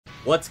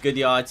What's good,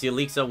 y'all? It's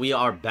Elixir. We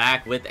are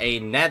back with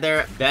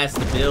another best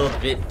build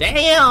vid.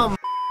 Damn!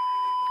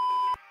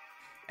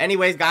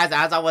 Anyways, guys,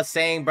 as I was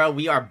saying, bro,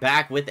 we are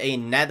back with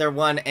another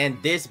one,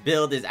 and this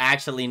build is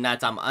actually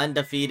nuts. I'm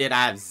undefeated.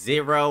 I have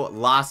 0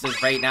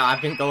 losses right now.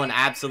 I've been going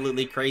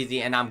absolutely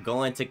crazy, and I'm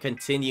going to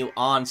continue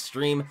on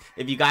stream.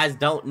 If you guys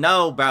don't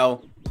know,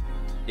 bro,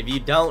 if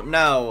you don't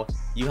know,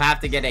 you have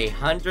to get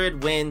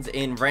 100 wins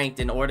in ranked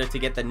in order to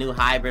get the new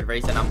hybrid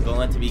race, and I'm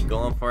going to be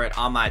going for it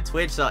on my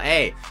Twitch. So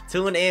hey,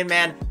 tune in,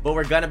 man. But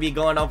we're gonna be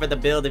going over the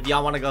build. If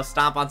y'all want to go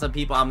stomp on some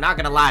people, I'm not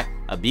gonna lie,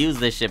 abuse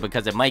this shit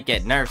because it might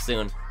get nerfed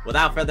soon.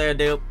 Without further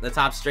ado, let's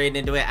hop straight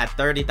into it. At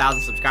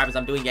 30,000 subscribers,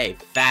 I'm doing a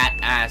fat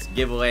ass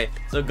giveaway,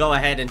 so go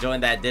ahead and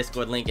join that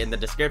Discord link in the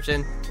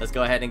description. Let's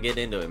go ahead and get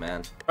into it,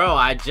 man. Bro,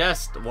 I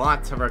just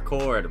want to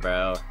record,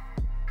 bro.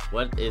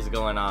 What is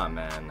going on,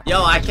 man?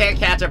 Yo, I can't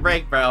catch a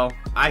break, bro.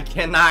 I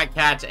cannot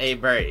catch a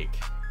break.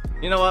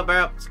 You know what,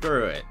 bro?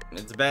 Screw it.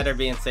 It's better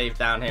being safe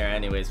down here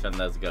anyways from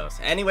those ghosts.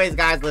 Anyways,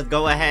 guys, let's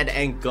go ahead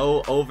and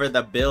go over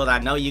the build. I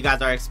know you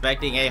guys are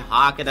expecting a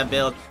Hakuda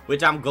build,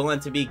 which I'm going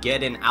to be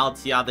getting out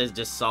to y'all. There's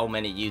just so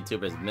many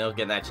YouTubers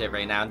milking that shit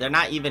right now. And they're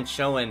not even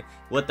showing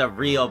what the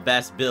real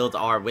best builds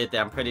are with it.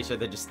 I'm pretty sure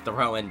they're just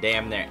throwing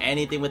damn near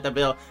anything with the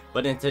build.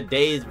 But in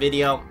today's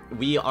video,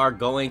 we are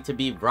going to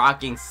be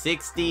rocking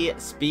 60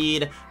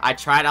 speed. I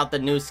tried out the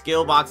new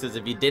skill boxes.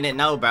 If you didn't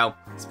know, bro,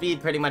 speed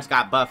pretty much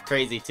got buffed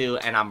crazy too,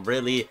 and I'm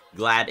really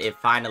glad it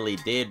finally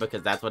did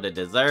because that's what it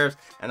deserves.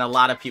 And a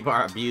lot of people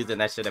are abusing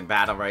that shit in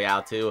Battle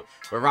Royale too.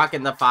 We're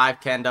rocking the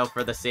 5 kendo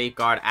for the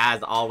safeguard.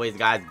 As always,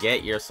 guys,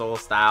 get your soul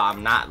style.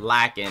 I'm not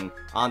lacking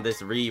on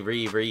this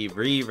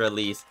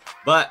re-release.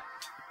 But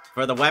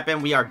for the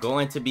weapon, we are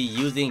going to be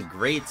using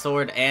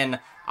Greatsword. And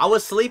I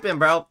was sleeping,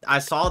 bro. I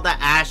saw the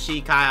Ash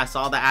Shikai, I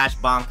saw the Ash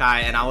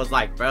Bankai, and I was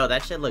like, bro,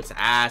 that shit looks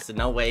ass.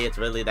 No way it's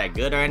really that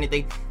good or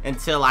anything,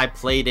 until I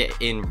played it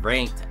in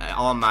ranked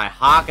on my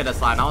Hakuda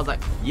slot. And I was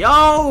like,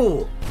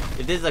 yo,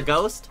 is this a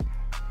ghost?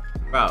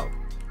 Bro,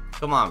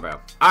 come on, bro.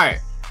 Alright.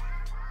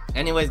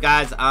 Anyways,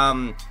 guys,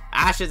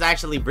 Ash is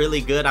actually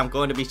really good. I'm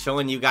going to be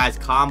showing you guys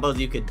combos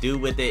you could do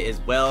with it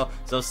as well.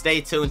 So stay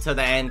tuned to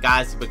the end,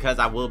 guys, because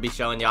I will be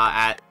showing y'all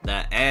at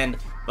the end.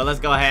 But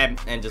let's go ahead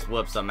and just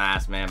whoop some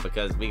ass, man,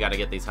 because we got to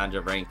get these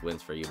 100 ranked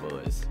wins for you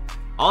boys.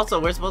 Also,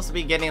 we're supposed to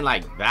be getting,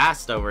 like,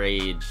 Vasto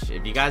Rage.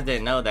 If you guys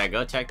didn't know that,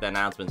 go check the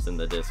announcements in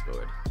the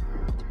Discord.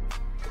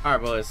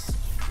 Alright, boys.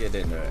 Get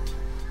into it.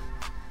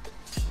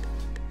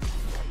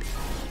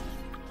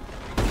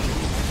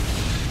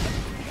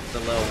 It's a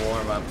little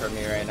warm-up for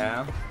me right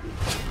now.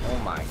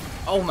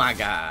 Oh my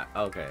god.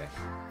 Okay.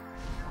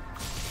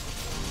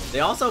 They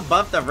also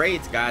buffed the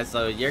rates, guys,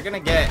 so you're gonna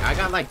get... I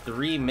got like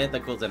 3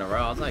 mythicals in a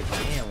row. I was like,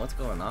 damn, what's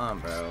going on,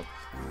 bro?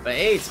 But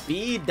hey,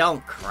 speed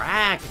don't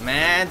crack,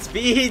 man.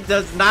 Speed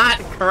does not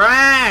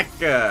crack.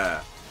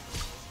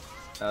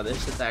 Oh,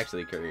 this shit's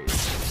actually crazy.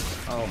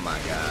 Oh my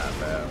god,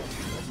 bro.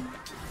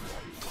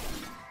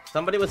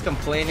 Somebody was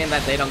complaining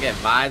that they don't get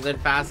visored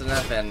fast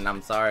enough, and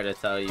I'm sorry to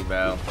tell you,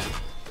 bro,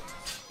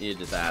 you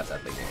just ass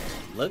at the game.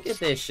 Look at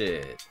this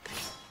shit.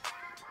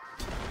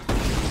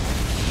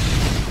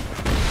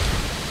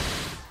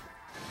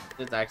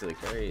 It's actually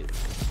crazy.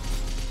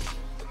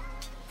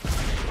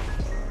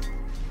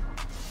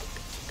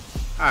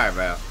 Alright,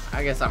 bro.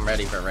 I guess I'm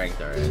ready for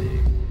ranked already.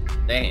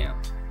 Damn.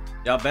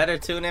 Y'all better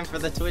tune in for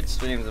the Twitch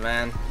streams,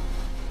 man.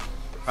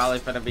 Probably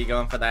gonna be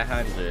going for that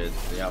 100,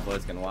 so y'all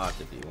boys can watch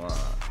if you want.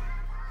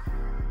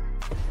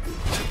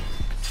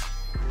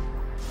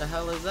 What the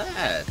hell is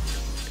that?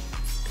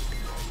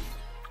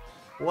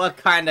 What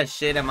kind of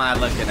shit am I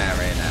looking at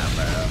right now,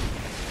 bro?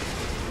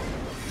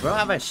 Bro, I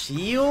have a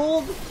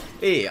shield?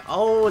 Hey,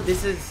 oh,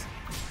 this is...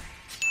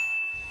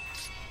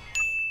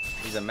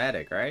 He's a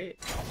medic, right?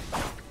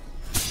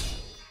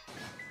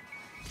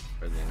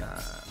 Or is he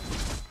not?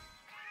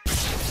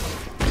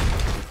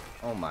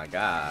 Oh my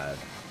god.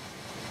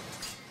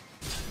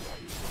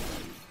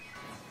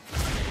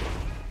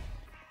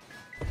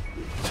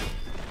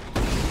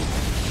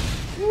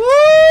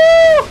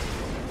 Woo!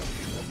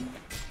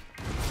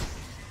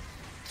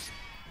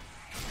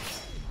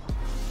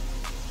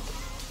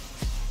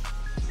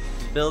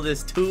 This build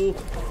is too...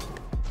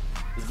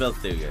 This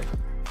build's too good.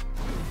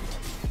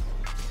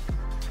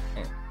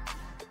 Man.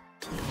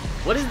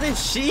 What is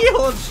this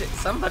shield?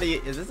 Somebody,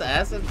 is this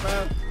acid,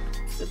 bro?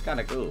 This is kind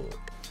of cool.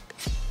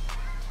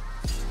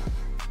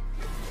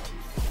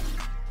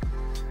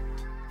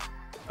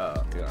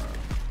 Oh, yeah.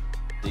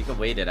 So you can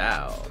wait it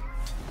out.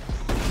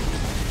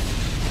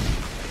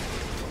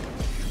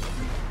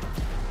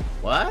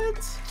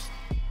 What?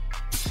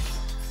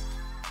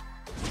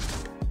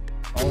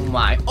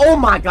 Oh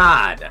my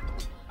god!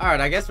 Alright,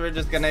 I guess we're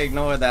just gonna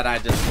ignore that I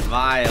just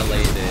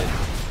violated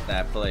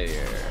that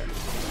player.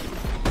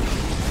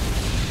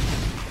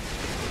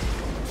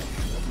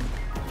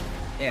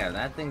 Yeah,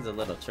 that thing's a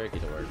little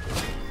tricky to work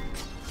with.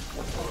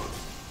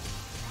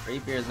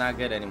 Rapier is not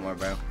good anymore,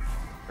 bro.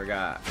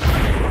 Forgot.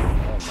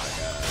 Oh my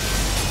god.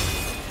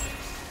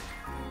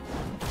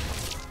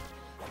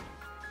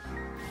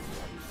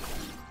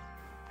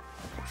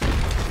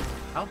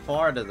 How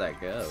far does that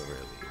go,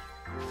 really?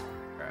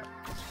 Crap.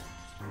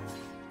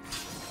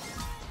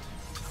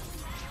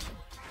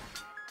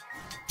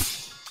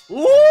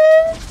 Woo!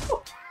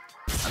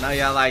 I know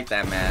y'all like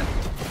that, man.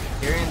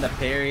 Hearing the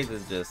parries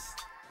is just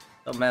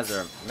so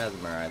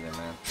mesmerizing,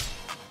 man.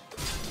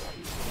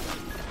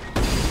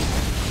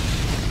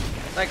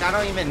 It's like I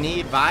don't even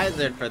need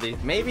Visor for these.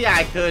 Maybe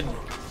I could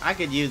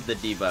use the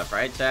debuff,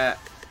 right, chat?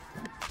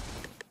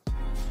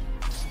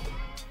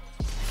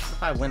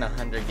 If I win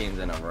 100 games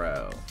in a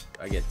row,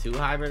 I get 2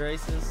 hybrid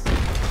races.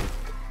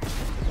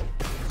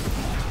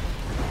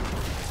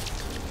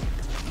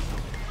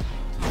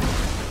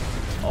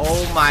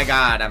 Oh my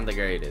god, I'm the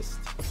greatest.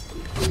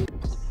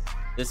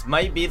 This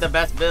might be the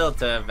best build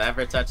to have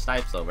ever touched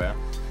Typeso, bro.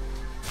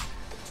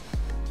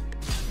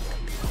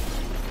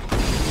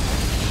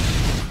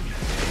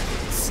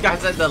 This guy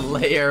said the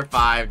layer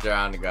 5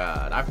 drowned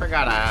god. I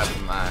forgot I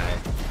have my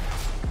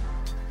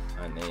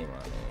name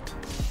on it.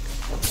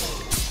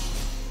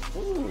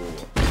 Ooh.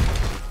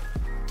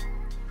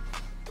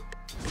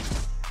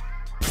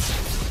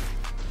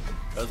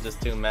 I was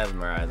just too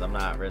mesmerized. I'm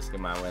not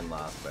risking my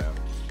win-loss, bro.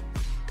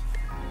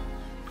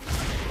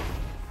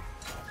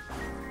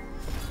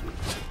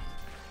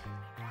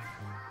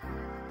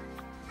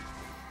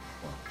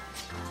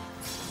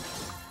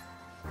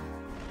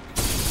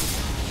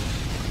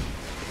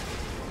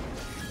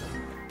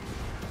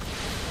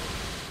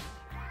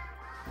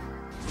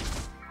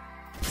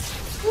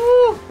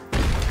 Woo!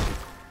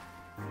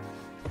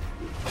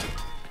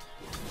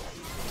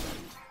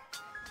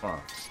 Come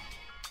on.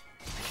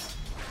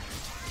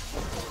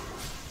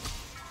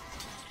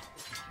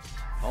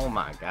 Oh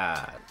my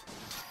god.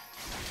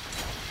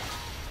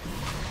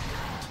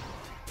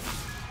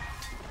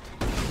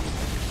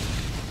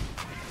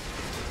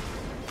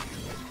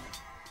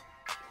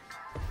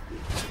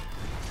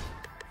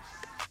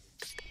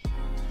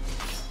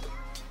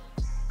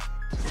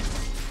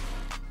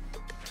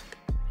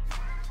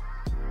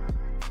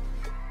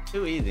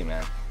 Too easy,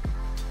 man.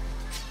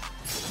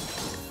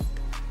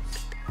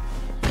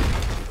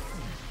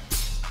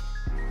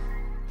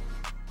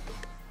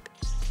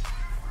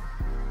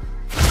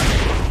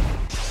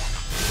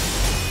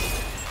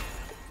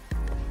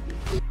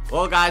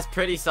 Well, guys,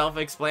 pretty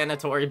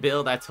self-explanatory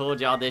build. I told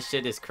y'all this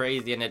shit is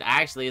crazy, and it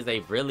actually is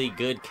a really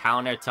good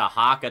counter to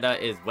Hakuda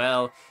as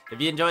well.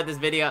 If you enjoyed this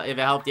video, if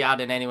it helped you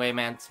out in any way,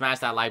 man, smash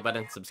that like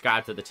button,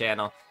 subscribe to the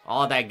channel,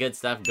 all that good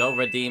stuff. Go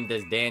redeem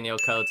this Daniel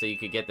code so you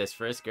could get this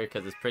Frisker,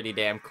 because it's pretty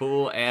damn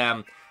cool.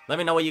 And let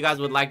me know what you guys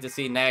would like to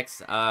see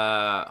next.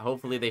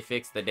 Hopefully they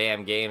fix the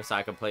damn game so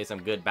I can play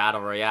some good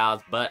battle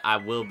royales, but I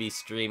will be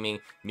streaming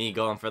me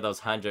going for those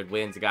 100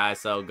 wins, guys,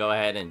 so go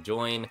ahead and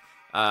join.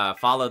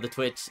 Follow the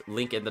Twitch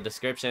link in the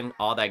description,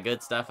 all that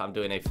good stuff. I'm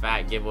doing a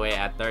fat giveaway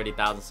at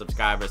 30,000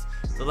 subscribers,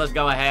 so let's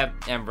go ahead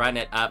and run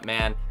it up,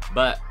 man.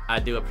 But I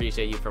do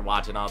appreciate you for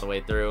watching all the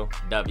way through.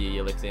 W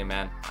Elixir,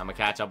 man. I'm gonna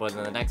catch up with you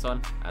in the next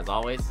one. As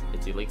always,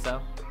 it's Elixir.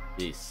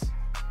 Peace.